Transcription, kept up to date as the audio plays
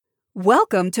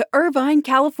Welcome to Irvine,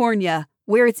 California,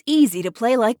 where it's easy to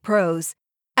play like pros.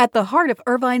 At the heart of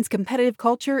Irvine's competitive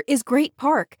culture is Great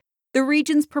Park, the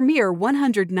region's premier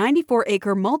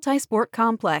 194-acre multi-sport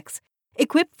complex,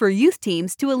 equipped for youth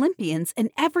teams to Olympians and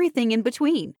everything in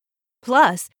between.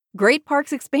 Plus, Great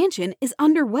Park's expansion is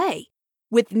underway.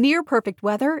 With near-perfect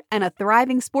weather and a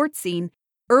thriving sports scene,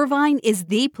 Irvine is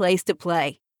the place to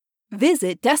play.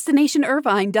 Visit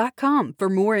DestinationIrvine.com for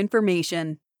more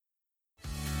information.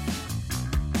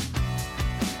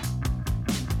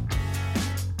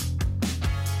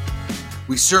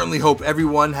 We certainly hope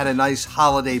everyone had a nice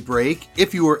holiday break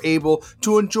if you were able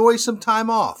to enjoy some time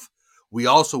off. We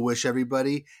also wish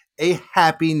everybody a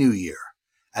happy new year.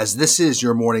 As this is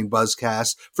your morning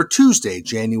buzzcast for Tuesday,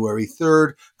 January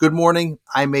 3rd. Good morning.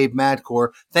 I'm Abe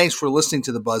Madcore. Thanks for listening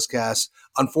to the buzzcast.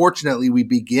 Unfortunately, we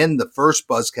begin the first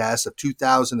buzzcast of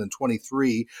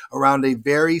 2023 around a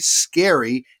very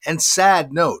scary and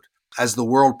sad note, as the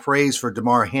world prays for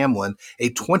Damar Hamlin, a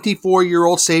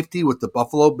 24-year-old safety with the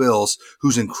Buffalo Bills,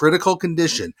 who's in critical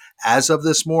condition as of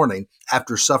this morning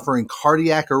after suffering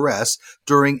cardiac arrest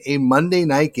during a Monday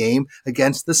night game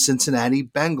against the Cincinnati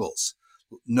Bengals.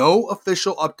 No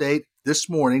official update this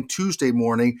morning, Tuesday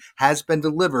morning, has been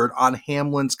delivered on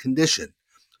Hamlin's condition,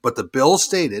 but the Bills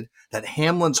stated that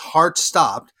Hamlin's heart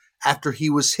stopped after he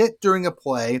was hit during a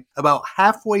play about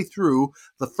halfway through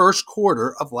the first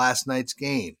quarter of last night's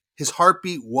game. His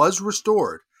heartbeat was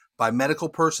restored by medical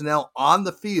personnel on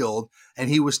the field, and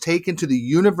he was taken to the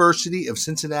University of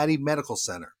Cincinnati Medical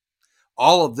Center.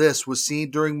 All of this was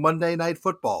seen during Monday Night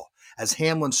Football, as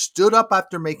Hamlin stood up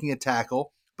after making a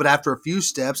tackle, but after a few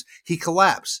steps, he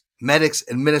collapsed. Medics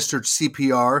administered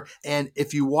CPR, and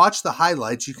if you watch the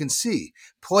highlights, you can see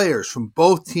players from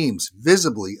both teams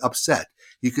visibly upset.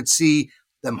 You could see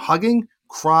them hugging,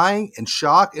 crying, in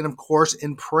shock, and of course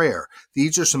in prayer.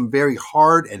 These are some very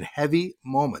hard and heavy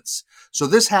moments. So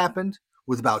this happened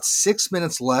with about 6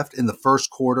 minutes left in the first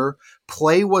quarter.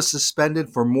 Play was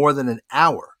suspended for more than an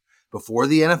hour before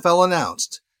the NFL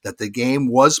announced that the game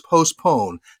was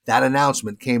postponed. That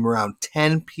announcement came around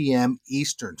 10 p.m.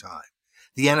 Eastern Time.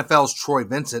 The NFL's Troy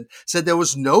Vincent said there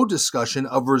was no discussion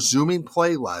of resuming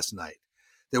play last night.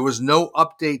 There was no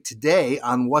update today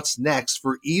on what's next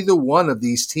for either one of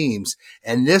these teams,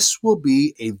 and this will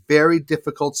be a very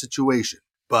difficult situation.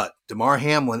 But Damar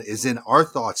Hamlin is in our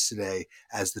thoughts today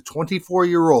as the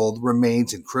 24-year-old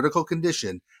remains in critical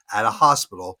condition at a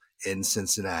hospital in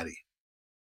Cincinnati.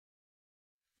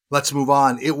 Let's move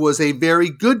on. It was a very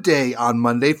good day on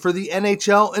Monday for the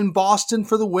NHL in Boston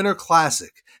for the Winter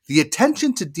Classic. The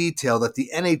attention to detail that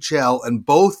the NHL and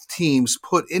both teams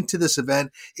put into this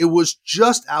event, it was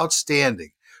just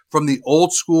outstanding. From the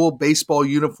old school baseball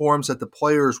uniforms that the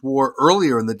players wore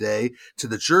earlier in the day, to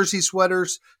the jersey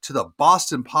sweaters, to the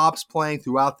Boston Pops playing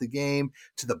throughout the game,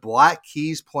 to the Black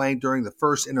Keys playing during the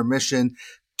first intermission,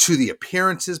 to the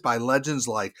appearances by legends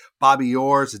like Bobby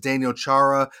Orr, Zdeno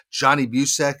Chara, Johnny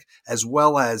Bucyk, as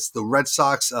well as the Red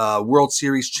Sox World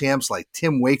Series champs like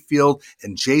Tim Wakefield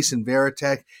and Jason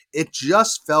Varitek. It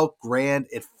just felt grand.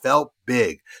 It felt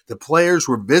big. The players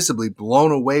were visibly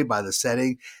blown away by the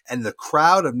setting, and the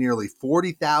crowd of nearly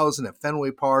 40,000 at Fenway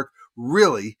Park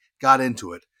really got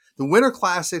into it. The Winter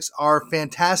Classics are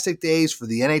fantastic days for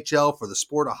the NHL, for the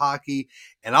sport of hockey,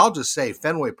 and I'll just say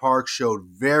Fenway Park showed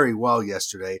very well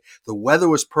yesterday. The weather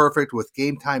was perfect with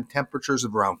game time temperatures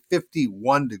of around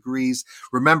 51 degrees.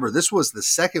 Remember, this was the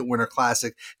second Winter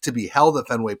Classic to be held at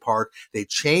Fenway Park. They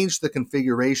changed the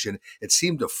configuration. It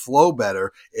seemed to flow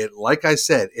better. Like I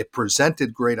said, it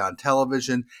presented great on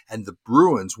television, and the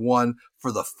Bruins won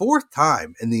for the fourth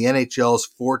time in the NHL's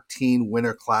 14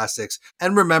 Winter Classics.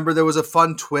 And remember, there was a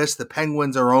fun twist. The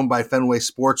Penguins are owned by Fenway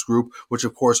Sports Group, which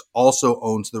of course also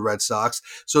owns the Red Sox.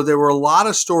 So there were a lot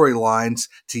of storylines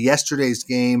to yesterday's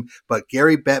game, but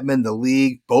Gary Bettman, the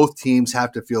league, both teams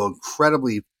have to feel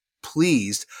incredibly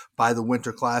pleased by the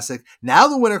Winter Classic. Now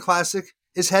the Winter Classic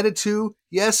is headed to,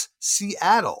 yes,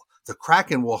 Seattle. The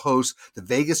Kraken will host the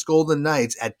Vegas Golden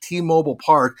Knights at T-Mobile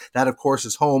Park. That, of course,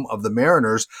 is home of the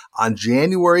Mariners on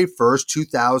January 1st,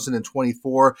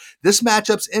 2024. This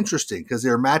matchup's interesting because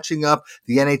they're matching up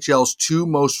the NHL's two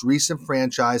most recent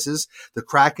franchises. The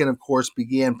Kraken, of course,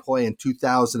 began play in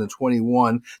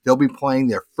 2021. They'll be playing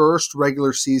their first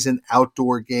regular season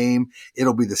outdoor game.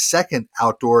 It'll be the second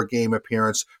outdoor game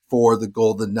appearance for the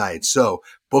Golden Knights. So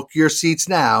book your seats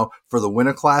now for the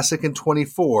Winter Classic in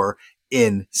 24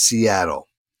 in Seattle.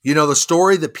 You know, the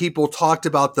story that people talked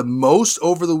about the most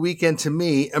over the weekend to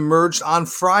me emerged on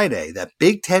Friday, that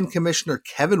Big Ten Commissioner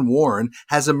Kevin Warren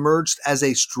has emerged as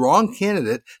a strong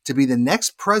candidate to be the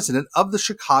next president of the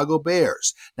Chicago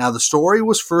Bears. Now, the story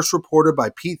was first reported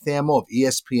by Pete Thamel of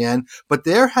ESPN, but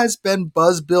there has been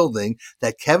buzz building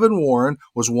that Kevin Warren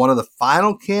was one of the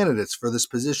final candidates for this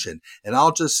position. And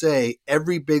I'll just say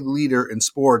every big leader in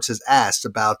sports has asked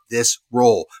about this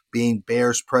role, being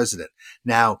Bears president.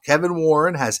 Now, Kevin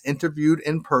Warren has interviewed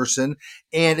in person,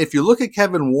 and if you look at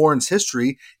Kevin Warren's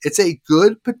history, it's a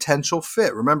good potential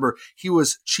fit. Remember, he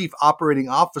was chief operating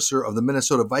officer of the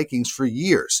Minnesota Vikings for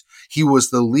years. He was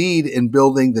the lead in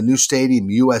building the new stadium,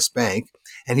 US Bank,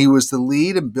 and he was the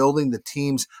lead in building the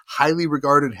team's highly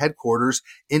regarded headquarters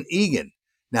in Eagan.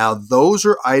 Now, those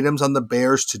are items on the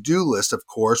Bears' to-do list, of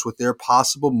course, with their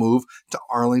possible move to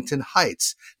Arlington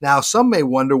Heights. Now, some may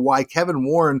wonder why Kevin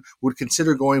Warren would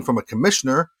consider going from a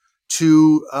commissioner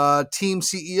to team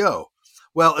CEO.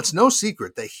 Well, it's no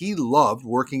secret that he loved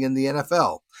working in the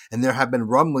NFL, and there have been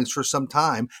rumblings for some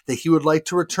time that he would like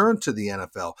to return to the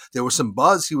NFL. There was some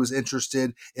buzz he was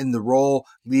interested in the role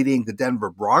leading the Denver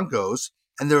Broncos.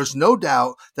 And there's no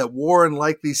doubt that Warren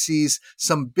likely sees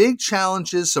some big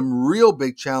challenges, some real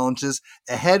big challenges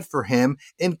ahead for him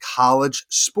in college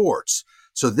sports.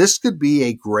 So this could be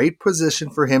a great position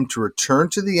for him to return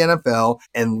to the NFL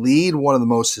and lead one of the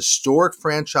most historic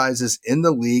franchises in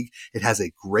the league. It has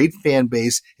a great fan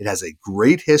base. It has a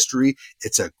great history.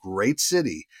 It's a great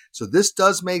city. So this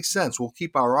does make sense. We'll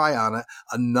keep our eye on it.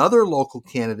 Another local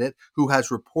candidate who has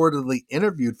reportedly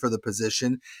interviewed for the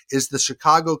position is the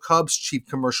Chicago Cubs chief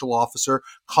commercial officer,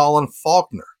 Colin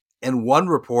Faulkner. And one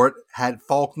report had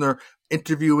Faulkner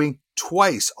interviewing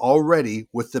twice already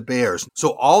with the Bears.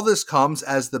 So all this comes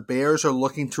as the Bears are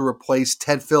looking to replace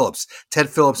Ted Phillips. Ted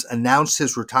Phillips announced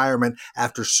his retirement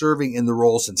after serving in the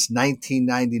role since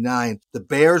 1999. The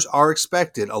Bears are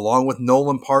expected, along with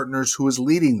Nolan Partners, who is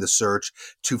leading the search,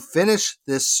 to finish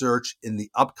this search in the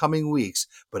upcoming weeks,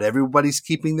 but everybody's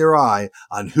keeping their eye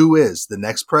on who is the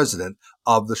next president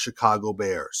of the Chicago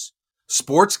Bears.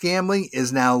 Sports gambling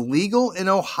is now legal in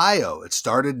Ohio. It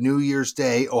started New Year's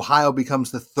Day. Ohio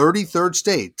becomes the 33rd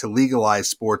state to legalize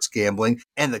sports gambling,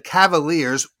 and the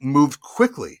Cavaliers moved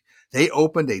quickly. They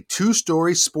opened a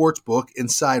 2-story sports book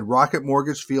inside Rocket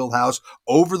Mortgage Fieldhouse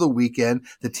over the weekend.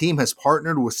 The team has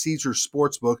partnered with Caesars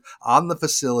Sportsbook on the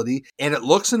facility, and it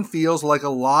looks and feels like a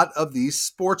lot of these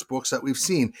sports books that we've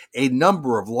seen. A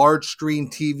number of large screen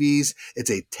TVs. It's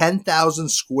a 10,000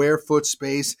 square foot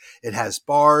space. It has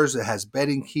bars. It has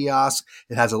betting kiosks.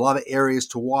 It has a lot of areas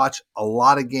to watch, a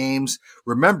lot of games.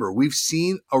 Remember, we've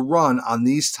seen a run on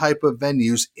these type of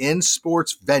venues in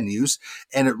sports venues,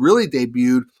 and it really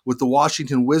debuted with the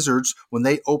Washington Wizards when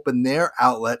they opened their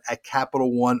outlet at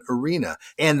Capital One Arena.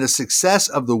 And the success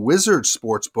of the Wizards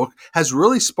Sportsbook has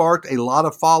really sparked a lot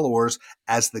of followers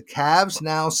as the Cavs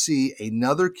now see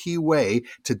another key way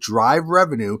to drive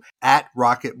revenue at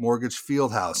Rocket Mortgage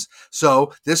Fieldhouse.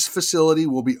 So this facility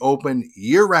will be open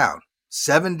year-round,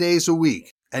 7 days a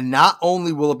week. And not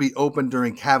only will it be open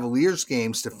during Cavaliers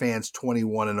games to fans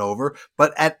 21 and over,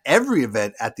 but at every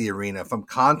event at the arena, from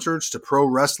concerts to pro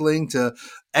wrestling to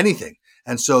anything.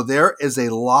 And so there is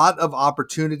a lot of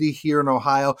opportunity here in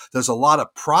Ohio. There's a lot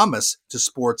of promise to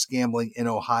sports gambling in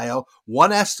Ohio.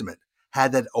 One estimate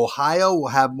had that Ohio will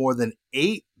have more than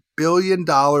 $8 billion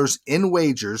in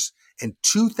wagers in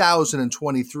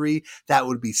 2023. That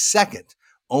would be second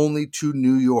only to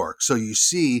New York. So you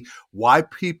see why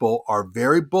people are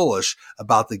very bullish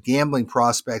about the gambling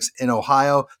prospects in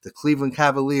Ohio. The Cleveland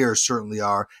Cavaliers certainly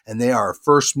are, and they are a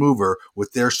first mover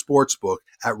with their sports book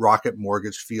at Rocket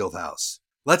Mortgage Fieldhouse.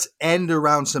 Let's end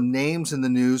around some names in the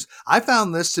news. I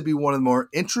found this to be one of the more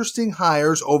interesting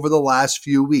hires over the last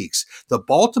few weeks. The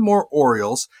Baltimore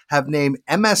Orioles have named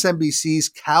MSNBC's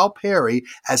Cal Perry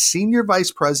as Senior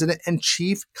Vice President and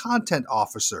Chief Content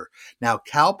Officer. Now,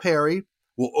 Cal Perry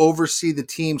will oversee the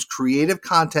team's creative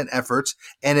content efforts.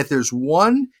 And if there's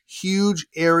one huge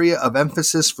area of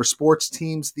emphasis for sports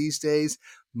teams these days,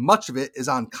 much of it is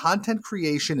on content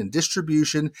creation and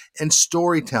distribution and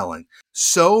storytelling.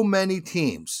 So many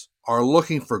teams are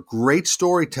looking for great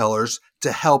storytellers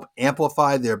to help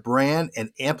amplify their brand and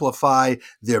amplify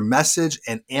their message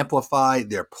and amplify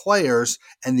their players.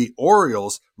 And the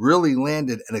Orioles really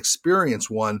landed an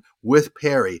experienced one with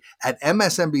Perry. At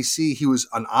MSNBC, he was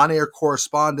an on-air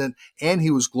correspondent and he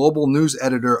was global news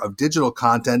editor of digital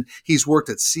content. He's worked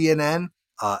at CNN,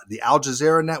 the Al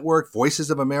Jazeera Network, Voices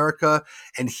of America,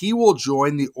 and he will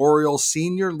join the Orioles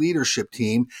senior leadership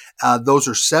team. Those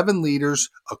are 7 leaders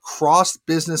across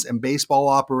business and baseball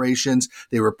operations.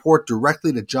 They report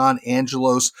directly to John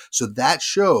Angelos, so that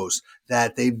shows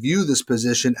that they view this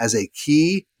position as a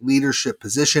key leadership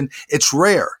position. It's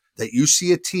rare that you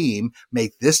see a team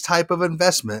make this type of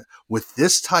investment with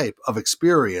this type of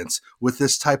experience, with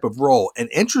this type of role. And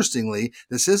interestingly,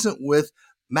 this isn't with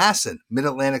MASN,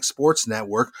 Mid-Atlantic Sports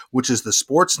Network, which is the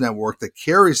sports network that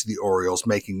carries the Orioles,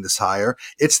 making this hire.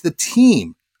 It's the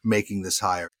team making this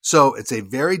hire. So it's a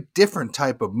very different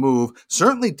type of move,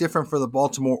 certainly different for the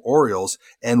Baltimore Orioles,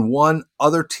 and one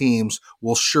other teams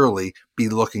will surely be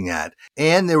looking at.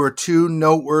 And there were 2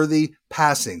 noteworthy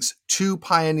passings. 2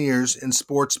 pioneers in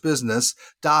sports business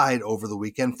died over the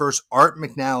weekend. First, Art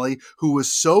McNally, who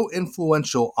was so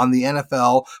influential on the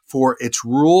NFL for its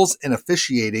rules and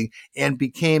officiating and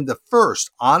became the first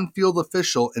on-field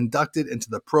official inducted into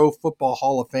the Pro Football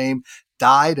Hall of Fame,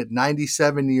 died at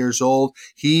 97 years old.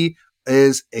 He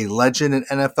is a legend in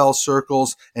NFL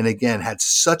circles and again had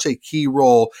such a key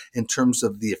role in terms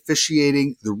of the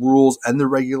officiating, the rules, and the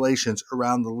regulations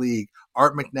around the league.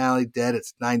 Art McNally dead at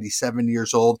 97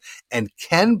 years old. And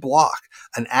Ken Block,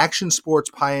 an action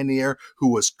sports pioneer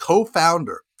who was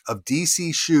co-founder of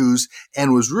DC Shoes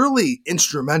and was really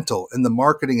instrumental in the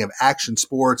marketing of action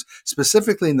sports,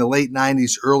 specifically in the late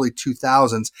 90s, early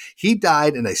 2000s. He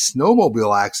died in a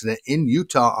snowmobile accident in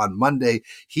Utah on Monday.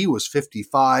 He was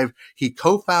 55. He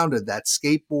co-founded that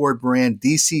skateboard brand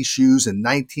DC Shoes in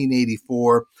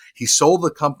 1984. He sold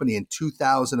the company in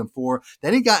 2004.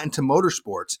 Then he got into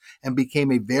motorsports and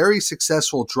became a very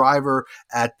successful driver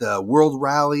at the World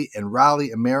Rally and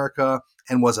Rally America,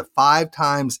 and was a 5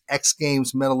 times X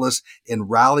Games medalist in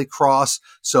rallycross.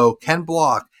 So Ken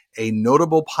Block, a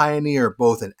notable pioneer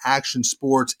both in action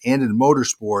sports and in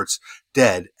motorsports,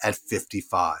 dead at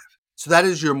 55. So that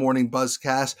is your morning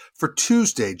Buzzcast for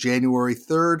Tuesday, January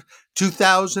 3rd,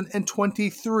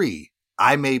 2023.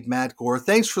 I'm Abe Madkour.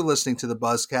 Thanks for listening to the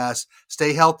Buzzcast.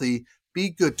 Stay healthy, be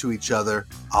good to each other.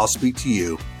 I'll speak to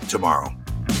you tomorrow.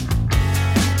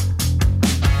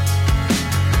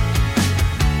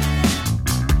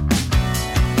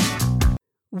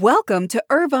 Welcome to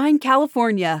Irvine,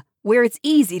 California, where it's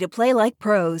easy to play like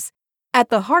pros. At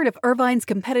the heart of Irvine's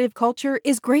competitive culture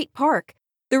is Great Park,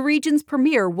 the region's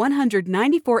premier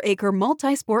 194-acre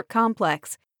multi-sport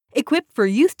complex, equipped for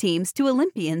youth teams to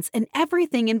Olympians and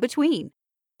everything in between.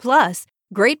 Plus,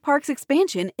 Great Park's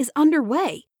expansion is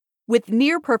underway. With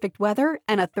near-perfect weather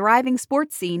and a thriving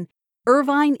sports scene,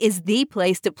 Irvine is the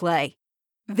place to play.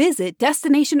 Visit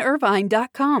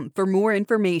DestinationIrvine.com for more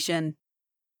information.